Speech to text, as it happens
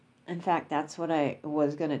In fact, that's what I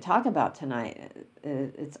was going to talk about tonight.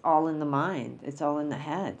 It's all in the mind. It's all in the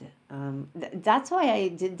head. That's why I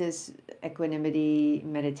did this equanimity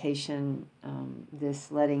meditation, this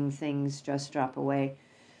letting things just drop away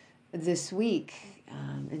this week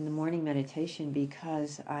in the morning meditation,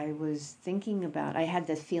 because I was thinking about, I had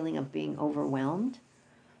this feeling of being overwhelmed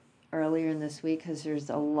earlier in this week because there's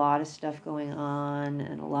a lot of stuff going on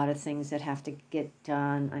and a lot of things that have to get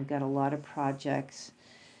done. I've got a lot of projects.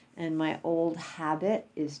 And my old habit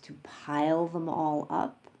is to pile them all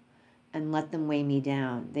up and let them weigh me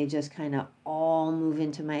down. They just kind of all move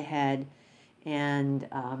into my head, and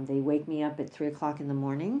they wake me up at 3 o'clock in the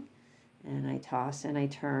morning, and I toss and I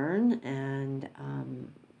turn, and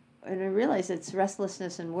I realize it's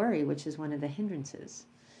restlessness and worry, which is one of the hindrances.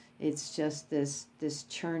 It's just this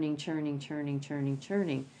churning.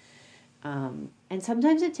 And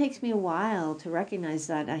sometimes it takes me a while to recognize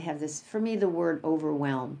that I have this. For me, the word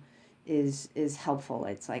overwhelm is helpful.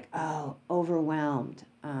 It's like, oh, overwhelmed.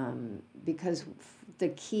 Because the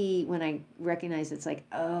key, when I recognize it's like,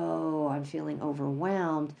 oh, I'm feeling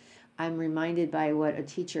overwhelmed, I'm reminded by what a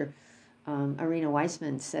teacher, Irina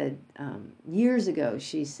Weissman, said years ago.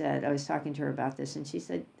 She said, I was talking to her about this, and she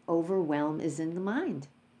said, overwhelm is in the mind.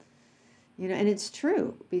 And it's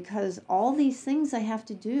true, because all these things I have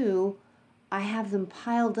to do, I have them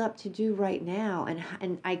piled up to do right now,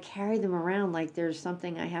 and I carry them around like there's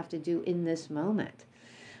something I have to do in this moment.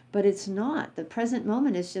 But it's not. The present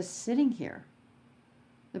moment is just sitting here.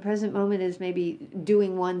 The present moment is maybe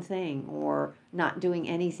doing one thing or not doing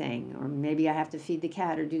anything, or maybe I have to feed the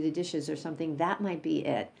cat or do the dishes or something. That might be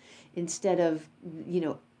it, instead of,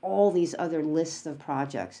 all these other lists of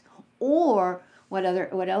projects. Or what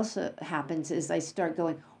else happens is I start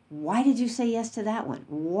going, why did you say yes to that one?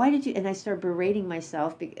 Why did you? And I start berating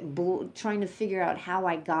myself, trying to figure out how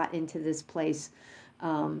I got into this place,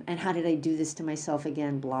 and how did I do this to myself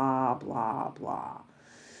again, blah, blah, blah.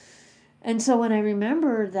 And so when I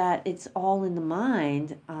remember that it's all in the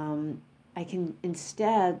mind, I can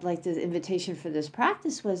instead, like the invitation for this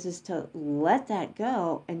practice is to let that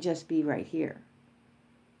go and just be right here.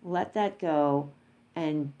 Let that go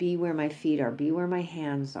and be where my feet are, be where my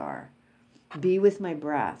hands are, be with my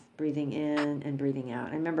breath, breathing in and breathing out.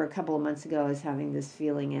 I remember a couple of months ago I was having this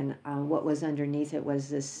feeling, and what was underneath it was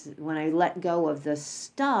this, when I let go of the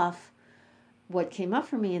stuff, what came up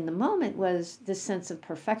for me in the moment was this sense of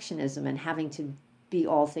perfectionism and having to be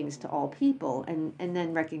all things to all people, and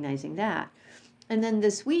then recognizing that. And then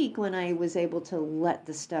this week, when I was able to let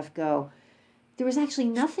the stuff go, there was actually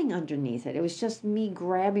nothing underneath it. It was just me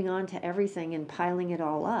grabbing onto everything and piling it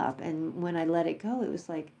all up. And when I let it go, it was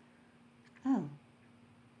like, oh,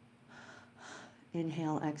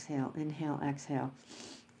 inhale, exhale, inhale, exhale.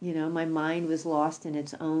 My mind was lost in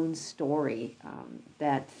its own story,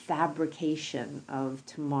 that fabrication of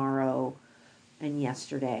tomorrow and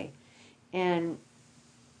yesterday. And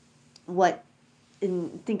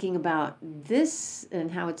in thinking about this and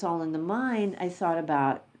how it's all in the mind, I thought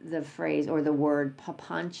about the phrase or the word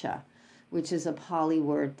papancha, which is a Pali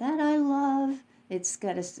word that I love.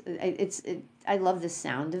 I love the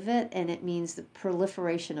sound of it, and it means the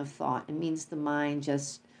proliferation of thought. It means the mind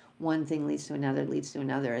just, one thing leads to another, leads to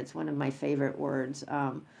another. It's one of my favorite words,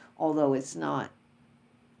 although it's not,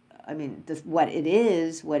 what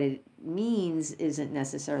it means isn't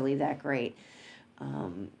necessarily that great.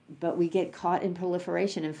 But we get caught in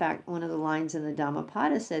proliferation. In fact, one of the lines in the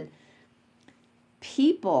Dhammapada said,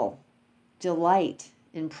 people delight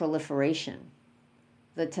in proliferation.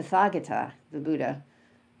 The Tathagata, the Buddha,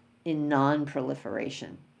 in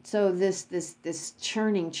non-proliferation. So this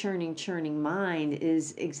churning mind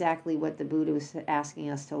is exactly what the Buddha was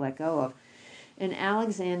asking us to let go of. And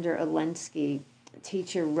Alexander Alensky,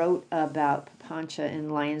 teacher, wrote about papancha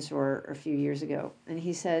in Lion's Roar a few years ago. And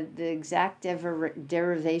he said the exact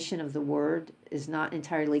derivation of the word is not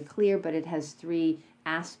entirely clear, but it has three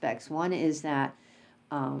aspects. One is that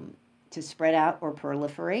to spread out or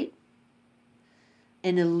proliferate,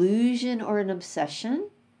 an illusion or an obsession,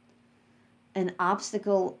 an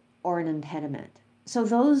obstacle or an impediment. So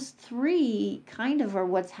those three kind of are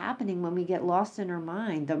what's happening when we get lost in our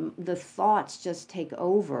mind. The thoughts just take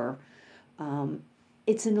over.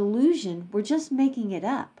 It's an illusion. We're just making it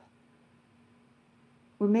up.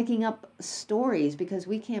 We're making up stories because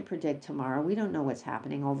we can't predict tomorrow. We don't know what's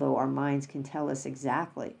happening, although our minds can tell us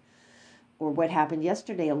exactly. Or what happened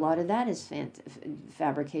yesterday, a lot of that is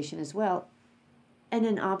fabrication as well. And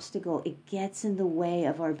an obstacle, it gets in the way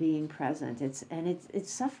of our being present. It's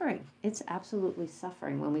suffering. It's absolutely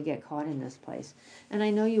suffering when we get caught in this place. And I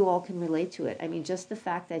know you all can relate to it. I mean, just the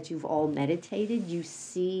fact that you've all meditated, you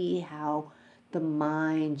see how the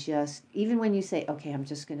mind just, even when you say, okay, I'm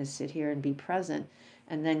just going to sit here and be present,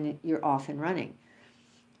 and then you're off and running.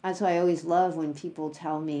 That's why I always love when people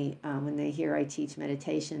tell me, when they hear I teach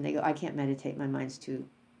meditation, they go, I can't meditate. My mind's too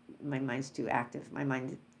active.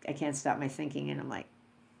 I can't stop my thinking. And I'm like,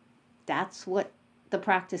 that's what the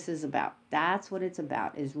practice is about. That's what it's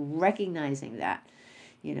about, is recognizing that,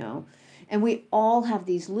 you know. And we all have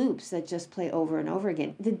these loops that just play over and over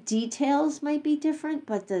again. The details might be different,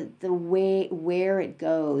 but the way where it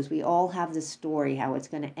goes, we all have the story, how it's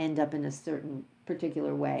going to end up in a certain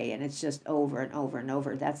particular way, and it's just over and over and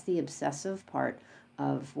over. That's the obsessive part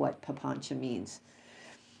of what Papancha means.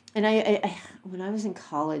 And I when I was in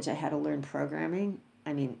college, I had to learn programming.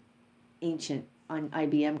 I mean, ancient on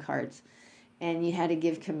IBM cards. And you had to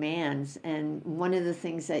give commands. And one of the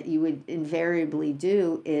things that you would invariably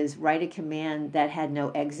do is write a command that had no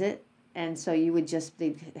exit. And so you would just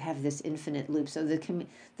have this infinite loop. So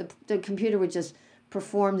the computer would just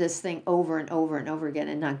perform this thing over and over and over again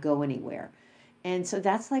and not go anywhere. And so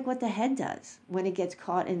that's like what the head does when it gets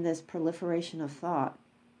caught in this proliferation of thought.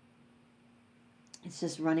 It's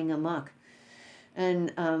just running amok.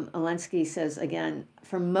 And Olendzki says, again,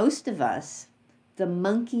 for most of us, the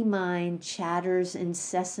monkey mind chatters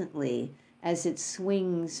incessantly as it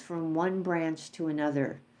swings from one branch to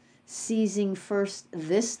another, seizing first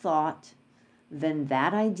this thought, then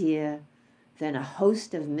that idea, then a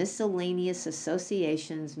host of miscellaneous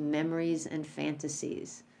associations, memories, and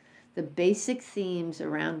fantasies. The basic themes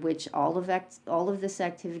around which all of this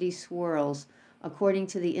activity swirls, according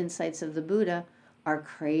to the insights of the Buddha, are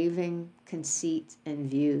craving, conceit, and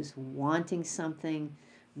views, wanting something,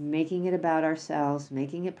 making it about ourselves,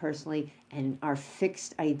 making it personally, and our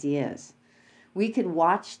fixed ideas. We could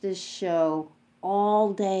watch this show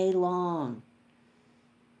all day long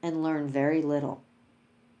and learn very little.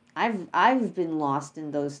 I've been lost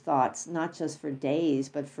in those thoughts, not just for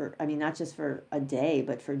days, not just for a day,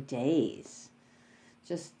 but for days.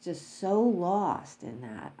 Just so lost in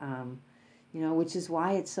that, which is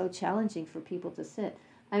why it's so challenging for people to sit.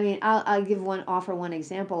 I mean, I'll offer one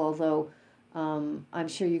example, although I'm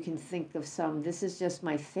sure you can think of some. This is just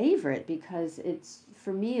my favorite because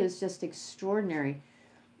for me, it was just extraordinary.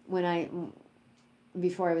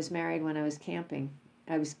 Before I was married, when I was camping,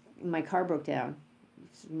 my car broke down.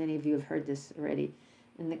 Many of you have heard this already.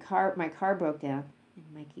 And my car broke down. And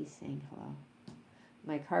Mikey's saying hello.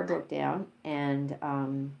 My car broke down, and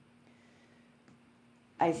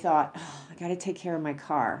I thought, I got to take care of my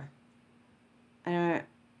car.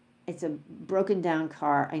 It's a broken down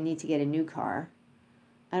car. I need to get a new car.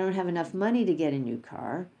 I don't have enough money to get a new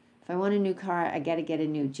car. If I want a new car, I got to get a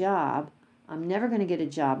new job. I'm never going to get a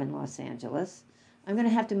job in Los Angeles. I'm going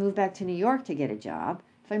to have to move back to New York to get a job.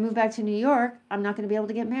 If I move back to New York, I'm not going to be able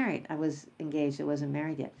to get married. I was engaged. I wasn't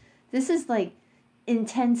married yet. This is like in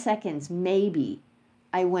 10 seconds, maybe,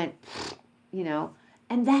 I went,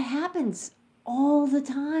 and that happens all the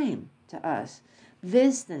time to us.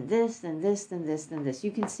 This, then this, then this, then this, then this.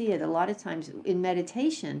 You can see it a lot of times in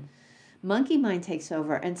meditation. Monkey mind takes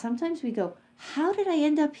over, and sometimes we go, how did I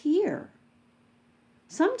end up here?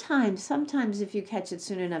 Sometimes if you catch it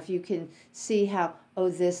soon enough, you can see how,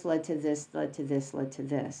 this led to this, led to this, led to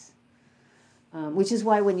this. Which is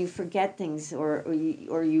why when you forget things or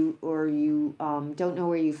you don't know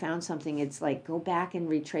where you found something, it's like go back and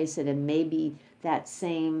retrace it, and maybe that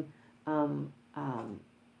same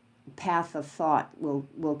path of thought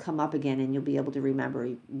will come up again, and you'll be able to remember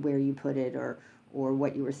where you put it or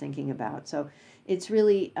what you were thinking about. So it's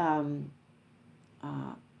really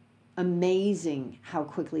amazing how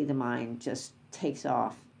quickly the mind just takes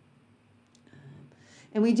off.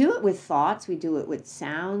 And we do it with thoughts, we do it with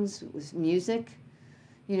sounds, with music.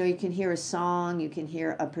 You can hear a song, you can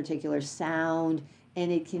hear a particular sound,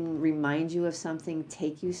 and it can remind you of something,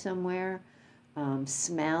 take you somewhere.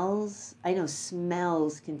 Smells. I know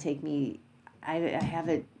smells can take me, I have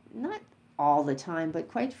it not all the time, but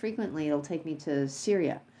quite frequently it'll take me to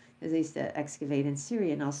Syria, because I used to excavate in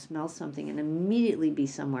Syria, and I'll smell something and immediately be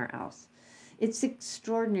somewhere else. It's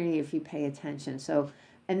extraordinary if you pay attention. So,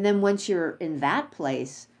 and then once you're in that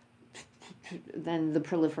place, then the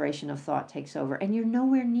proliferation of thought takes over, and you're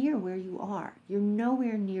nowhere near where you are. You're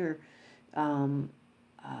nowhere near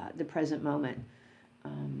the present moment.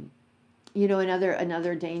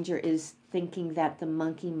 Another danger is thinking that the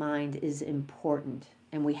monkey mind is important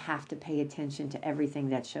and we have to pay attention to everything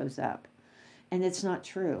that shows up. And it's not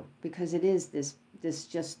true, because it is this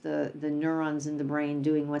just the neurons in the brain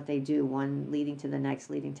doing what they do, one leading to the next,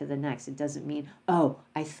 leading to the next. It doesn't mean,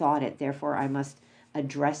 I thought it, therefore I must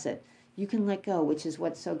address it. You can let go, which is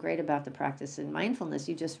what's so great about the practice in mindfulness.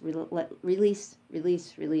 You just release,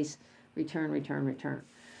 release, release. return, return, return.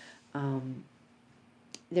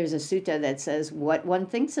 There's a sutta that says what one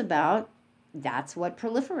thinks about, that's what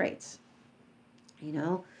proliferates. You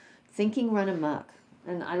know, thinking run amok.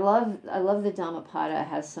 And I love the Dhammapada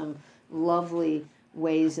has some lovely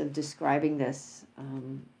ways of describing this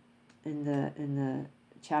in the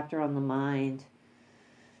chapter on the mind.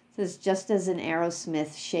 It says, just as an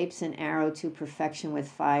arrowsmith shapes an arrow to perfection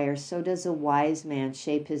with fire, so does a wise man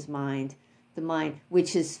shape his mind, the mind,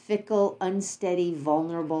 which is fickle, unsteady,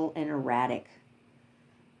 vulnerable, and erratic.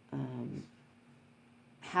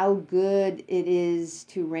 How good it is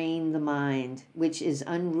to rein the mind, which is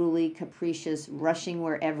unruly, capricious, rushing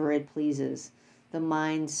wherever it pleases. The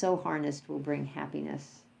mind so harnessed will bring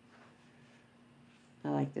happiness. I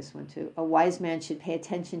like this one too. A wise man should pay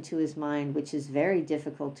attention to his mind, which is very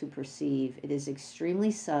difficult to perceive. It is extremely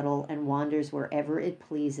subtle and wanders wherever it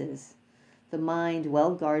pleases. The mind,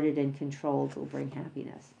 well guarded and controlled, will bring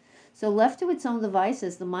happiness. So left to its own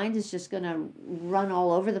devices, the mind is just going to run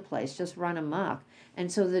all over the place, just run amok. And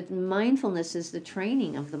so the mindfulness is the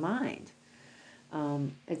training of the mind.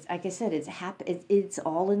 It's like I said, it's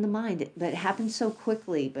all in the mind, but it happens so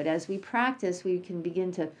quickly. But as we practice, we can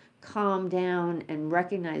begin to calm down and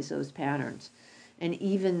recognize those patterns, and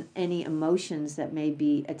even any emotions that may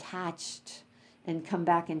be attached, and come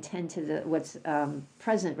back and tend to what's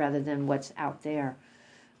present rather than what's out there.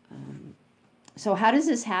 So how does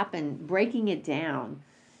this happen? Breaking it down,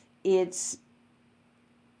 it's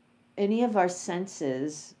any of our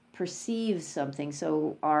senses perceives something.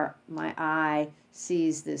 So my eye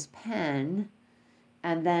sees this pen,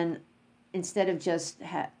 and then instead of just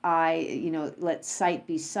let sight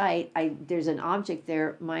be sight, there's an object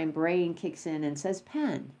there, my brain kicks in and says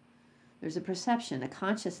pen. There's a perception, a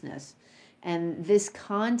consciousness. And this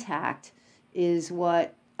contact is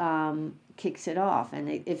what kicks it off. And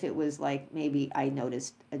if it was like maybe I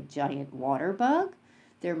noticed a giant water bug,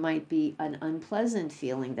 there might be an unpleasant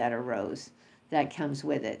feeling that arose that comes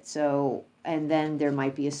with it. So, and then there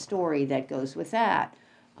might be a story that goes with that.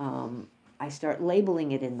 I start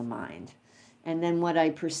labeling it in the mind. And then what I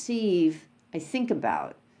perceive, I think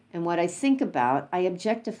about. And what I think about, I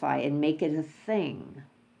objectify and make it a thing.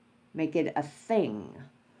 Make it a thing.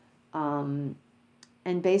 And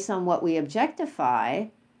based on what we objectify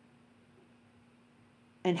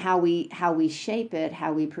and how we shape it,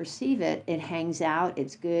 how we perceive it, it hangs out,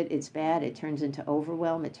 it's good, it's bad, it turns into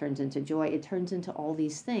overwhelm, it turns into joy, it turns into all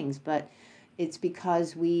these things. But it's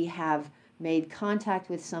because we have made contact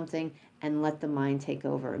with something and let the mind take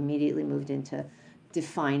over, immediately moved into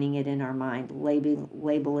defining it in our mind,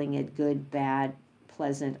 labeling it good, bad,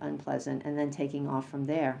 pleasant, unpleasant, and then taking off from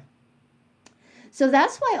there. So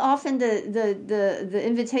that's why often the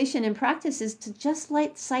invitation in practice is to just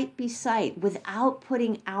let sight be sight without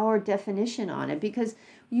putting our definition on it, because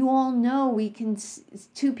you all know we can,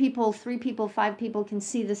 2 people, 3 people, 5 people can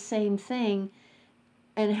see the same thing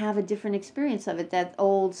and have a different experience of it. That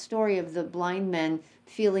old story of the blind men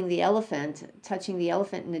feeling the elephant, touching the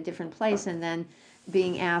elephant in a different place, and then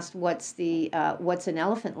being asked what's an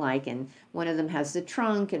elephant like, and one of them has the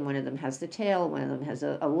trunk and one of them has the tail, one of them has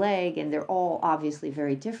a leg, and they're all obviously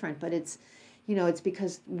very different, but it's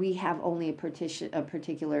because we have only a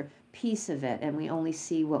particular piece of it, and we only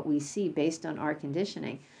see what we see based on our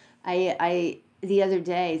conditioning. I the other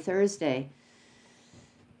day, Thursday,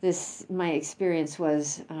 my experience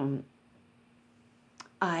was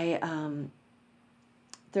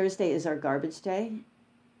Thursday is our garbage day,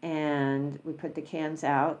 and we put the cans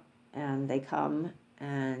out, and they come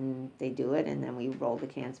and they do it, and then we roll the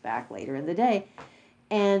cans back later in the day.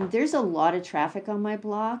 And there's a lot of traffic on my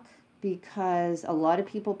block because a lot of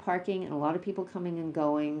people parking and a lot of people coming and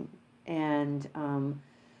going. And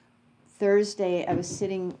Thursday I was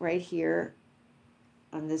sitting right here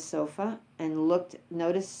on this sofa and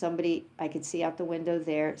noticed somebody, I could see out the window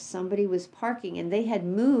there, somebody was parking and they had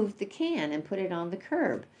moved the can and put it on the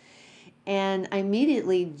curb. And I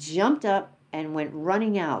immediately jumped up and went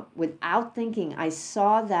running out without thinking. I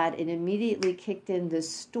saw that, it immediately kicked in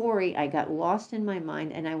this story. I got lost in my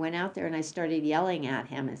mind, and I went out there and I started yelling at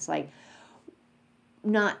him. It's like,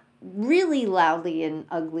 not really loudly and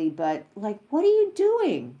ugly, but like, what are you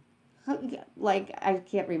doing? Like, I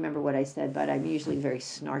can't remember what I said, but I'm usually very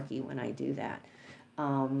snarky when I do that.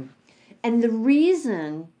 And the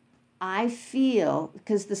reason I feel,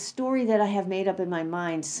 because the story that I have made up in my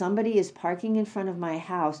mind, somebody is parking in front of my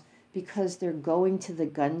house because they're going to the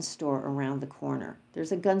gun store around the corner.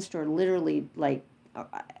 There's a gun store literally, like,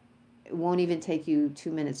 it won't even take you 2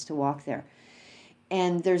 minutes to walk there.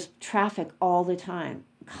 And there's traffic all the time,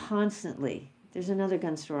 constantly. There's another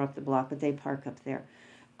gun store up the block, but they park up there.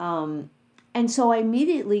 And so I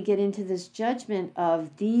immediately get into this judgment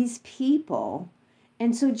of these people.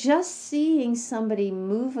 And so just seeing somebody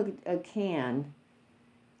move a can,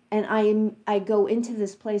 and I go into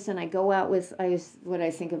this place and I go out with, what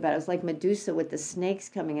I think about is like Medusa with the snakes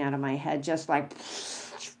coming out of my head, just like,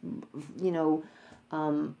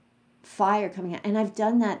 fire coming out. And I've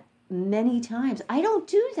done that many times. I don't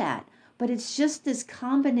do that, but it's just this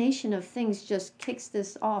combination of things just kicks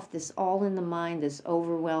this off, this all in the mind, this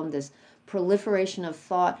overwhelm, this proliferation of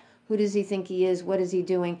thought. Who does he think he is? What is he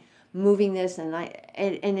doing? Moving this, and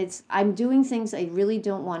I'm doing things I really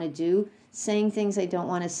don't want to do, saying things I don't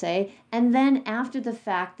want to say, and then after the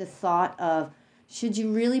fact, the thought of, should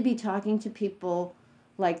you really be talking to people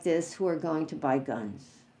like this who are going to buy guns?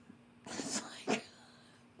 It's like,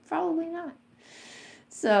 probably not.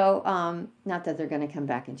 So, not that they're going to come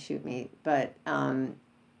back and shoot me, but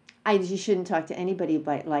you shouldn't talk to anybody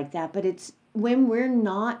like that. But it's when we're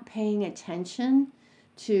not paying attention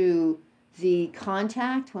to the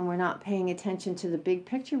contact, when we're not paying attention to the big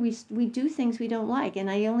picture, we do things we don't like. And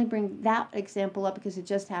I only bring that example up because it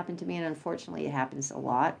just happened to me, and unfortunately it happens a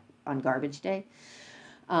lot on garbage day.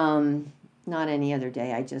 Not any other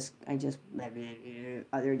day. I just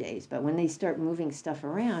other days. But when they start moving stuff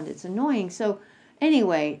around, it's annoying. So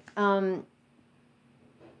anyway,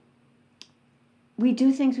 we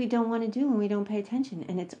do things we don't want to do when we don't pay attention,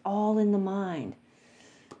 and it's all in the mind.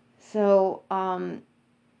 So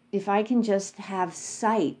if I can just have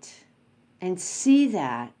sight and see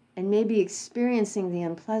that, and maybe experiencing the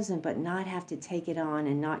unpleasant, but not have to take it on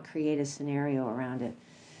and not create a scenario around it.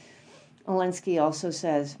 Olendzki also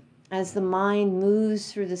says, as the mind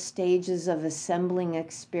moves through the stages of assembling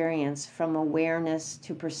experience, from awareness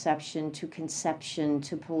to perception to conception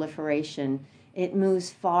to proliferation, it moves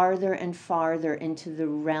farther and farther into the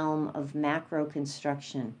realm of macro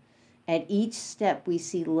construction. At each step, we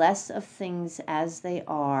see less of things as they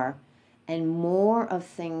are and more of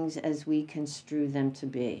things as we construe them to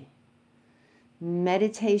be.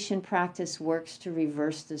 Meditation practice works to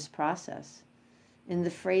reverse this process. In the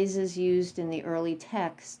phrases used in the early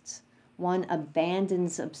texts, one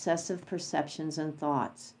abandons obsessive perceptions and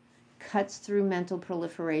thoughts, cuts through mental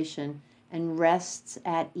proliferation, and rests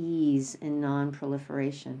at ease in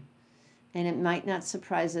non-proliferation. And it might not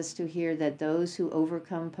surprise us to hear that those who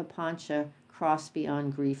overcome papancha cross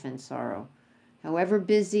beyond grief and sorrow. However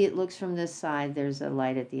busy it looks from this side, there's a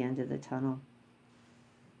light at the end of the tunnel.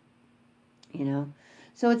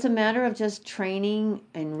 So it's a matter of just training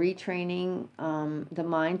and retraining the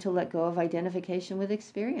mind to let go of identification with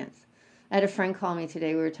experience. I had a friend call me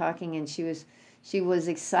today. We were talking, and she was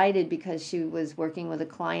excited because she was working with a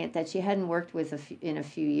client that she hadn't worked with in a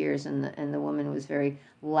few years, and the woman was very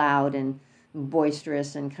loud and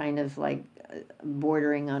boisterous and kind of like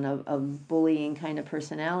bordering on a bullying kind of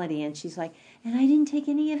personality. And she's like, and I didn't take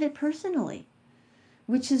any of it personally,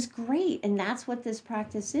 which is great. And that's what this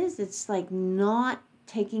practice is. It's like not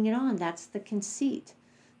taking it on. That's the conceit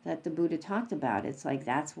that the Buddha talked about. It's like,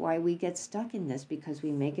 that's why we get stuck in this, because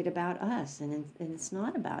we make it about us, and it's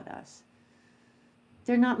not about us.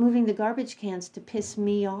 They're not moving the garbage cans to piss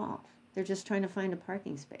me off. They're just trying to find a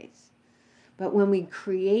parking space. But when we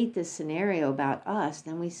create this scenario about us,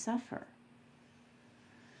 then we suffer.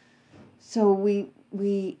 So we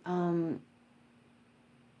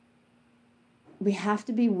have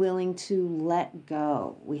to be willing to let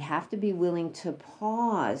go. We have to be willing to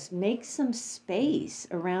pause, make some space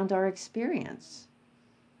around our experience.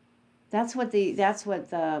 That's what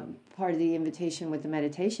the part of the invitation with the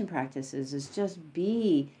meditation practice is just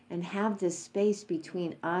be and have this space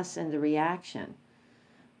between us and the reaction.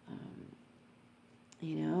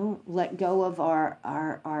 Let go of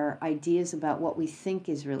our ideas about what we think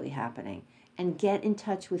is really happening and get in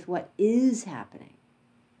touch with what is happening.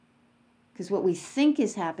 Because what we think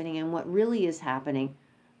is happening and what really is happening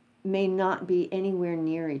may not be anywhere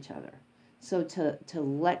near each other. So to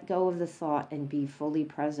let go of the thought and be fully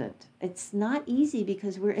present. It's not easy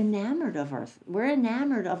because we're enamored of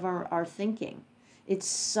our thinking. It's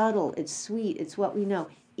subtle, it's sweet, it's what we know.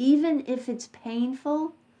 Even if it's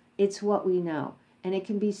painful, it's what we know. And it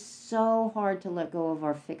can be so hard to let go of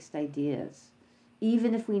our fixed ideas,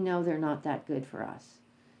 even if we know they're not that good for us.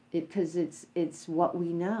 Because it's what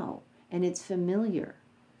we know, and it's familiar.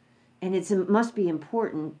 And it must be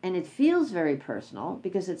important, and it feels very personal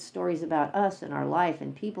because it's stories about us and our life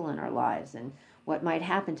and people in our lives and what might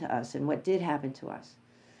happen to us and what did happen to us.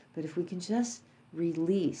 But if we can just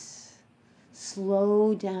release,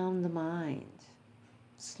 slow down the mind,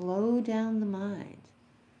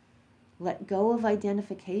 let go of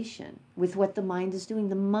identification with what the mind is doing.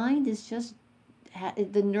 The mind is just,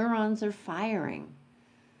 the neurons are firing.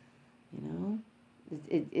 You know,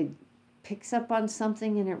 it picks up on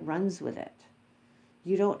something and it runs with it.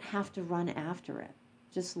 You don't have to run after it.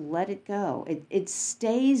 Just let it go. It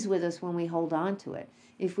stays with us when we hold on to it.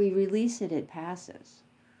 If we release it, it passes.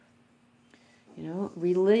 You know,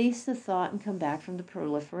 release the thought and come back from the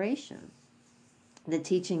proliferation. The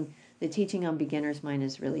teaching on beginner's mind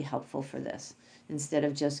is really helpful for this. Instead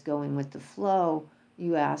of just going with the flow,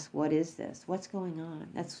 you ask, what is this? What's going on?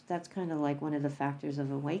 That's kind of like one of the factors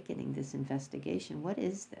of awakening, this investigation. What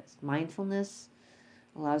is this? Mindfulness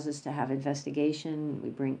allows us to have investigation. We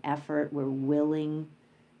bring effort. We're willing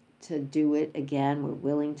to do it again. We're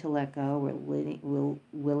willing to let go. We're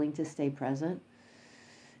willing to stay present.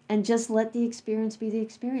 And just let the experience be the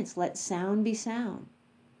experience. Let sound be sound.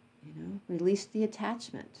 You know, release the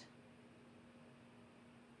attachment.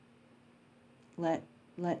 Let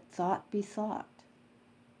thought be thought.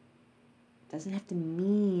 It doesn't have to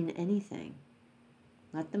mean anything.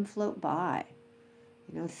 Let them float by.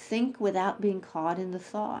 You know, think without being caught in the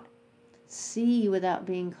thought. See without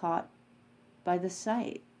being caught by the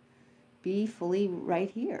sight. Be fully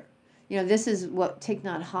right here. You know, this is what Thich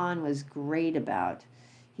Nhat Hanh was great about.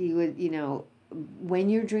 He would, you know, when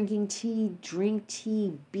you're drinking tea, drink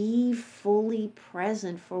tea. Be fully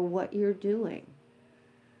present for what you're doing.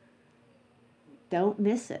 Don't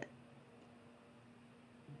miss it.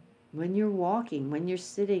 When you're walking, when you're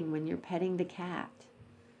sitting, when you're petting the cat,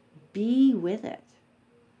 be with it.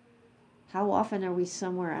 How often are we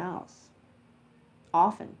somewhere else?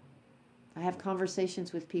 Often. I have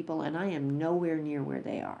conversations with people and I am nowhere near where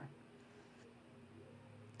they are.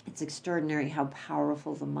 It's extraordinary how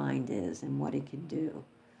powerful the mind is and what it can do,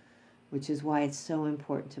 which is why it's so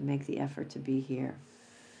important to make the effort to be here.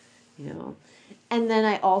 You know, and then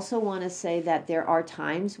I also want to say that there are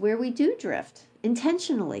times where we do drift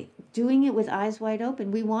intentionally, doing it with eyes wide open.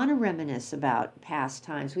 We want to reminisce about past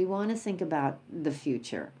times. We want to think about the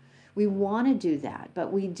future. We want to do that,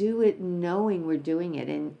 but we do it knowing we're doing it,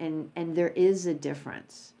 and there is a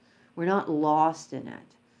difference. We're not lost in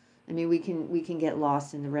it. I mean, we can get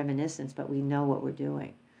lost in the reminiscence, but we know what we're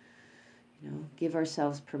doing. You know, give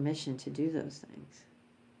ourselves permission to do those things.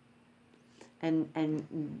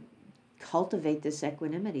 And cultivate this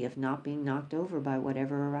equanimity of not being knocked over by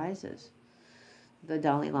whatever arises. The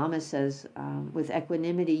Dalai Lama says, with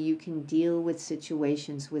equanimity, you can deal with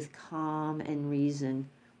situations with calm and reason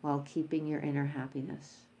while keeping your inner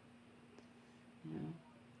happiness. You know,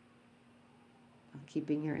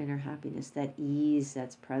 keeping your inner happiness, that ease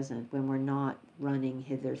that's present when we're not running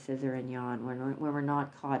hither, thither, and yon, when we're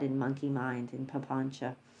not caught in monkey mind, in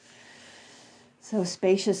papancha. So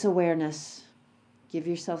spacious awareness. Give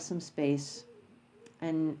yourself some space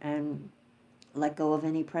and let go of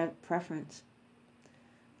any preference.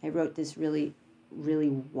 I wrote this really, really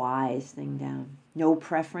wise thing down. No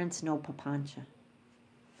preference, no papancha.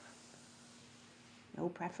 No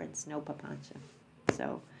preference, no papancha.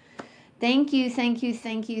 So thank you,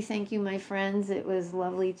 my friends. It was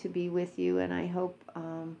lovely to be with you, and I hope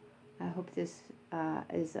this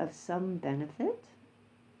is of some benefit.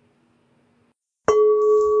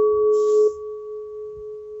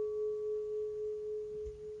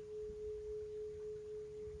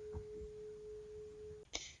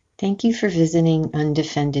 Thank you for visiting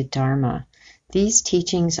Undefended Dharma. These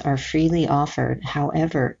teachings are freely offered.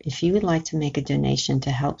 However, if you would like to make a donation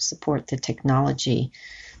to help support the technology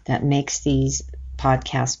that makes these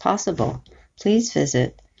podcasts possible, please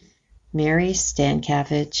visit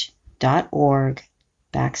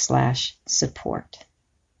marystankavich.org/support.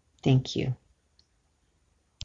 Thank you.